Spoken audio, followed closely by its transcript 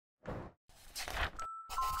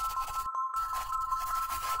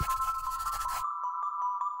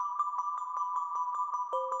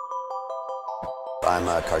I'm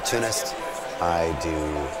a cartoonist. I do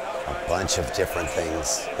a bunch of different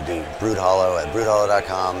things. I do Brood Hollow at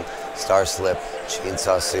broodhollow.com, Star Slip,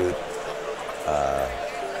 Chainsaw Suit.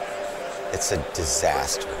 It's a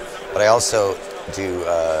disaster. But I also do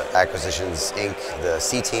Acquisitions Inc., the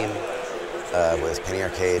C-Team, with Penny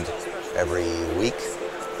Arcade every week.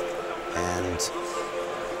 And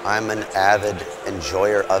I'm an avid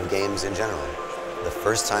enjoyer of games in general. The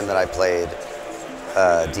first time that I played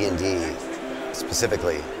D&D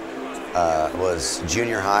specifically was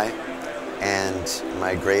junior high, and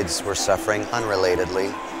my grades were suffering unrelatedly,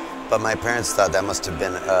 but my parents thought that must have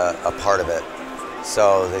been a part of it,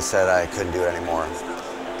 so they said I couldn't do it anymore.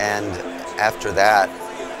 And after that,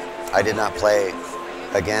 I did not play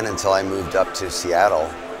again until I moved up to Seattle,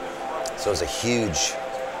 so it was a huge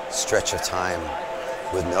stretch of time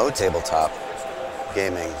with no tabletop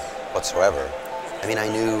gaming whatsoever. I mean, I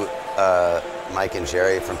knew Mike and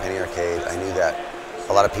Jerry from Penny Arcade. I knew that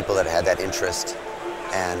a lot of people that had that interest,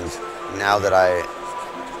 and now that I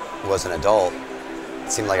was an adult,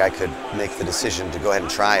 it seemed like I could make the decision to go ahead and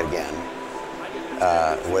try it again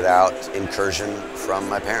without incursion from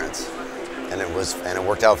my parents, and it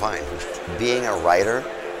worked out fine. Being a writer,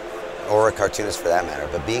 or a cartoonist for that matter,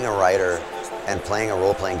 but being a writer and playing a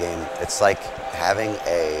role-playing game, it's like having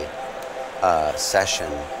a session,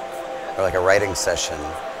 or like a writing session,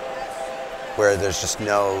 where there's just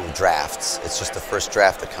no drafts. It's just the first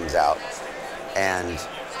draft that comes out. And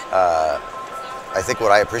I think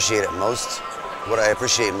what I appreciate most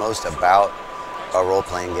about a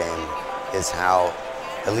role-playing game is how,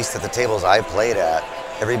 at least at the tables I played at,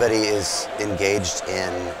 everybody is engaged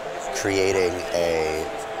in creating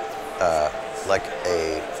like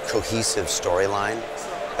a cohesive storyline,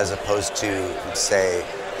 as opposed to, say,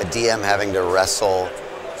 a DM having to wrestle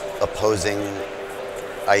opposing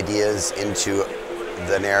ideas into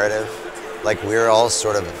the narrative. Like, we're all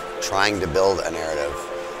sort of trying to build a narrative,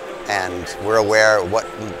 and we're aware what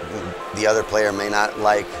the other player may not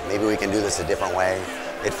like. Maybe we can do this a different way.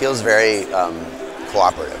 It feels very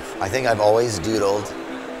cooperative. I think I've always doodled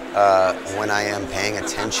when I am paying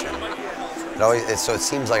attention. So it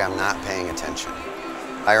seems like I'm not paying attention.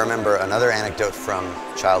 I remember another anecdote from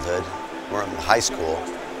childhood, or high school.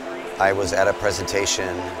 I was at a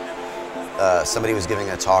presentation. Somebody was giving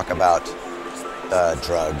a talk about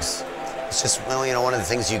drugs. It's just, well, you know, one of the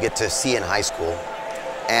things you get to see in high school.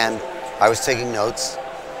 And I was taking notes,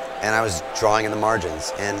 and I was drawing in the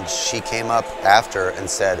margins. And she came up after and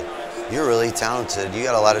said, "You're really talented. You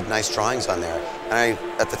got a lot of nice drawings on there." And I,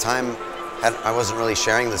 at the time, I wasn't really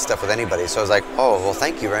sharing this stuff with anybody. So I was like, "Oh, well,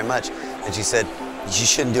 thank you very much." And she said, "You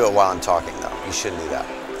shouldn't do it while I'm talking, though. You shouldn't do that."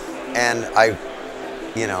 And I,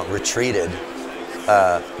 you know, retreated,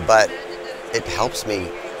 but it helps me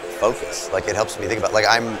focus. Like, it helps me think about, like,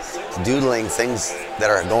 I'm doodling things that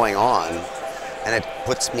are going on, and it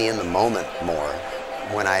puts me in the moment more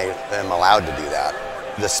when I am allowed to do that.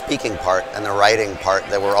 The speaking part and the writing part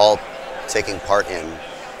that we're all taking part in,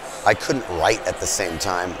 I couldn't write at the same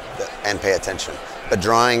time and pay attention. But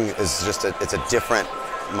drawing is just it's a different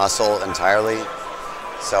muscle entirely,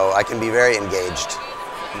 so I can be very engaged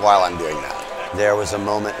while I'm doing that. There was a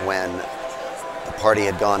moment when the party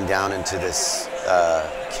had gone down into this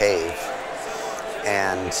cave,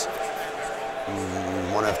 and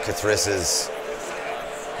one of Cathris's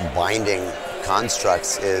binding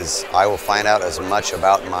constructs is, I will find out as much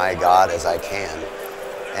about my God as I can.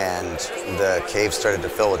 And the cave started to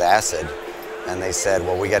fill with acid, and they said,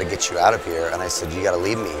 "Well, we got to get you out of here." And I said, "You got to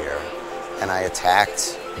leave me here." And I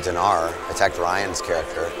attacked attacked Ryan's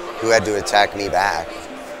character, who had to attack me back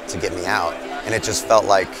to get me out. And it just felt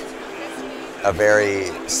like a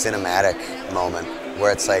very cinematic moment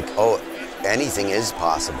where it's like, oh, anything is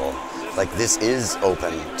possible. Like, this is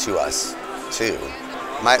open to us too.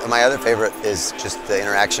 My other favorite is just the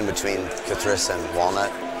interaction between Cathris and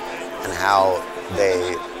Walnut, and how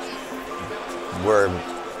they were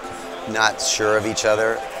not sure of each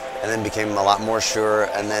other and then became a lot more sure,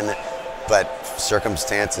 and then, but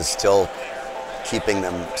circumstances still keeping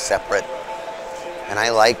them separate. And I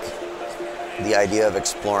like the idea of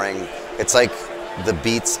exploring. It's like the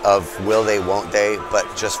beats of will they, won't they, but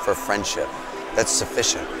just for friendship. That's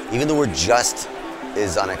sufficient. Even the word just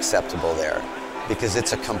is unacceptable there, because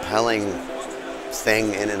it's a compelling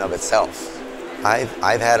thing in and of itself.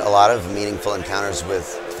 I've had a lot of meaningful encounters with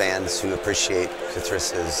fans who appreciate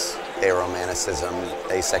Cathris's aromanticism,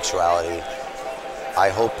 asexuality. I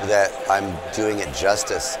hope that I'm doing it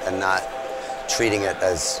justice and not treating it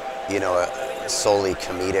as, you know, a solely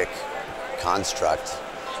comedic construct.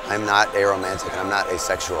 I'm not aromantic and I'm not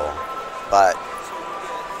asexual, but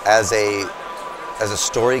as as a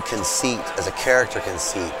story conceit, as a character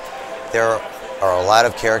conceit, there are a lot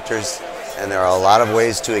of characters and there are a lot of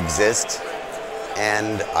ways to exist,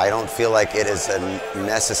 and I don't feel like it is a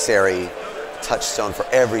necessary touchstone for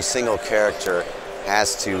every single character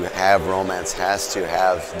has to have romance, has to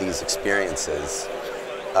have these experiences.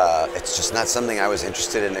 It's just not something I was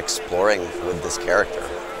interested in exploring with this character.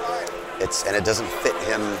 And it doesn't fit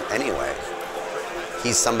him anyway.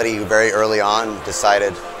 He's somebody who very early on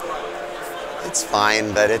decided it's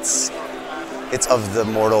fine, but it's of the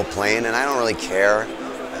mortal plane, and I don't really care.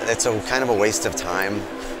 It's a kind of a waste of time,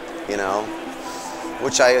 you know,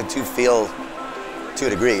 which I do feel, to a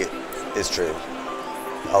degree, is true.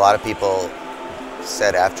 A lot of people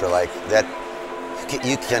said after, like, that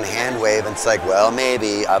you can hand wave, and it's like, well,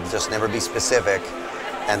 maybe, I'll just never be specific,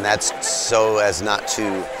 and that's so as not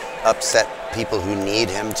to upset people who need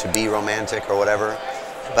him to be romantic or whatever.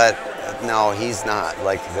 But no, he's not.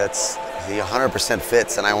 Like, he 100%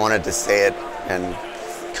 fits, and I wanted to say it and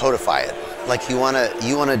codify it. Like, you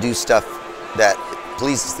wanna do stuff that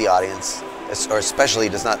pleases the audience, or especially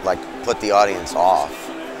does not like put the audience off.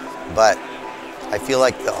 But I feel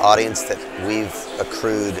like the audience that we've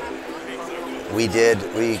accrued, we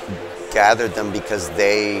gathered them because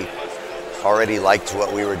they already liked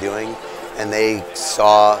what we were doing, and they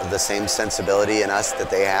saw the same sensibility in us that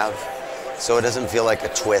they have. So it doesn't feel like a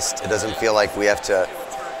twist. It doesn't feel like we have to,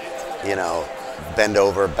 you know, bend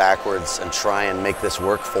over backwards and try and make this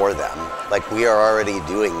work for them. Like, we are already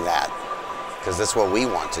doing that because that's what we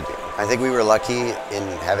want to do. I think we were lucky in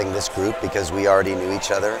having this group because we already knew each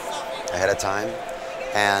other ahead of time,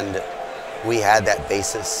 and we had that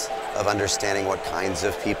basis of understanding what kinds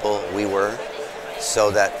of people we were, so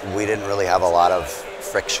that we didn't really have a lot of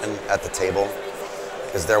friction at the table,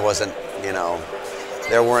 because there wasn't, you know,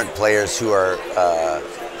 there weren't players who are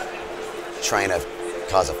trying to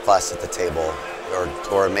cause a fuss at the table,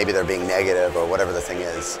 or maybe they're being negative or whatever the thing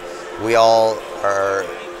is. We all are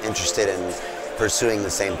interested in pursuing the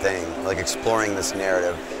same thing, like exploring this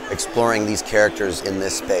narrative, exploring these characters in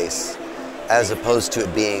this space, as opposed to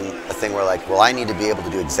it being a thing where, like, well, I need to be able to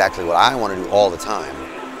do exactly what I want to do all the time.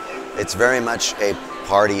 It's very much a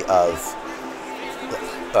party of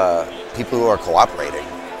people who are cooperating,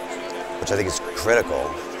 which I think is critical.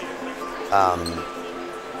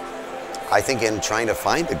 I think in trying to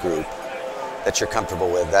find a group that you're comfortable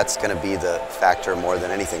with, that's going to be the factor more than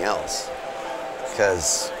anything else.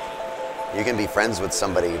 Because you can be friends with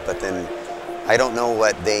somebody, but then I don't know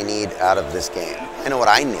what they need out of this game. I know what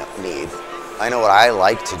I need. I know what I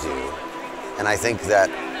like to do. And I think that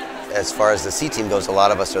as far as the C team goes, a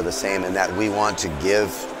lot of us are the same in that we want to give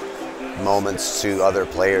moments to other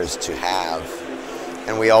players to have.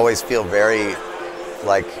 And we always feel very,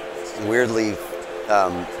 like, weirdly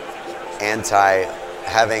anti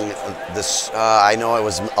having this, I know it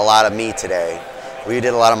was a lot of me today. We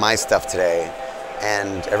did a lot of my stuff today.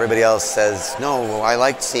 And everybody else says, no, I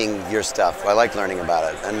liked seeing your stuff. I like learning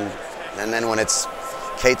about it. And then when it's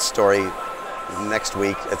Kate's story next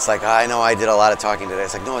week, it's like, I know I did a lot of talking today.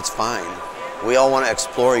 It's like, no, it's fine. We all want to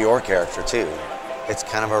explore your character too. It's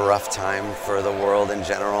kind of a rough time for the world in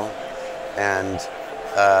general. And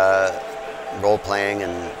role-playing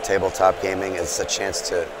and tabletop gaming is a chance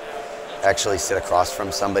to actually sit across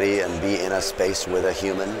from somebody and be in a space with a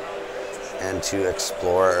human and to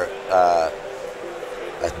explore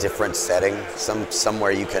a different setting,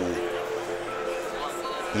 somewhere you can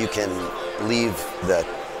leave the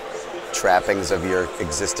trappings of your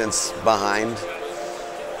existence behind,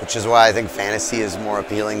 which is why I think fantasy is more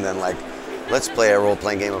appealing than, like, let's play a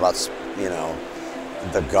role-playing game about, you know,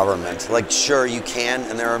 the government. Like, sure, you can,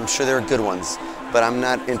 and I'm sure there are good ones, but I'm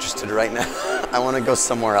not interested right now. I want to go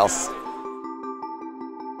somewhere else.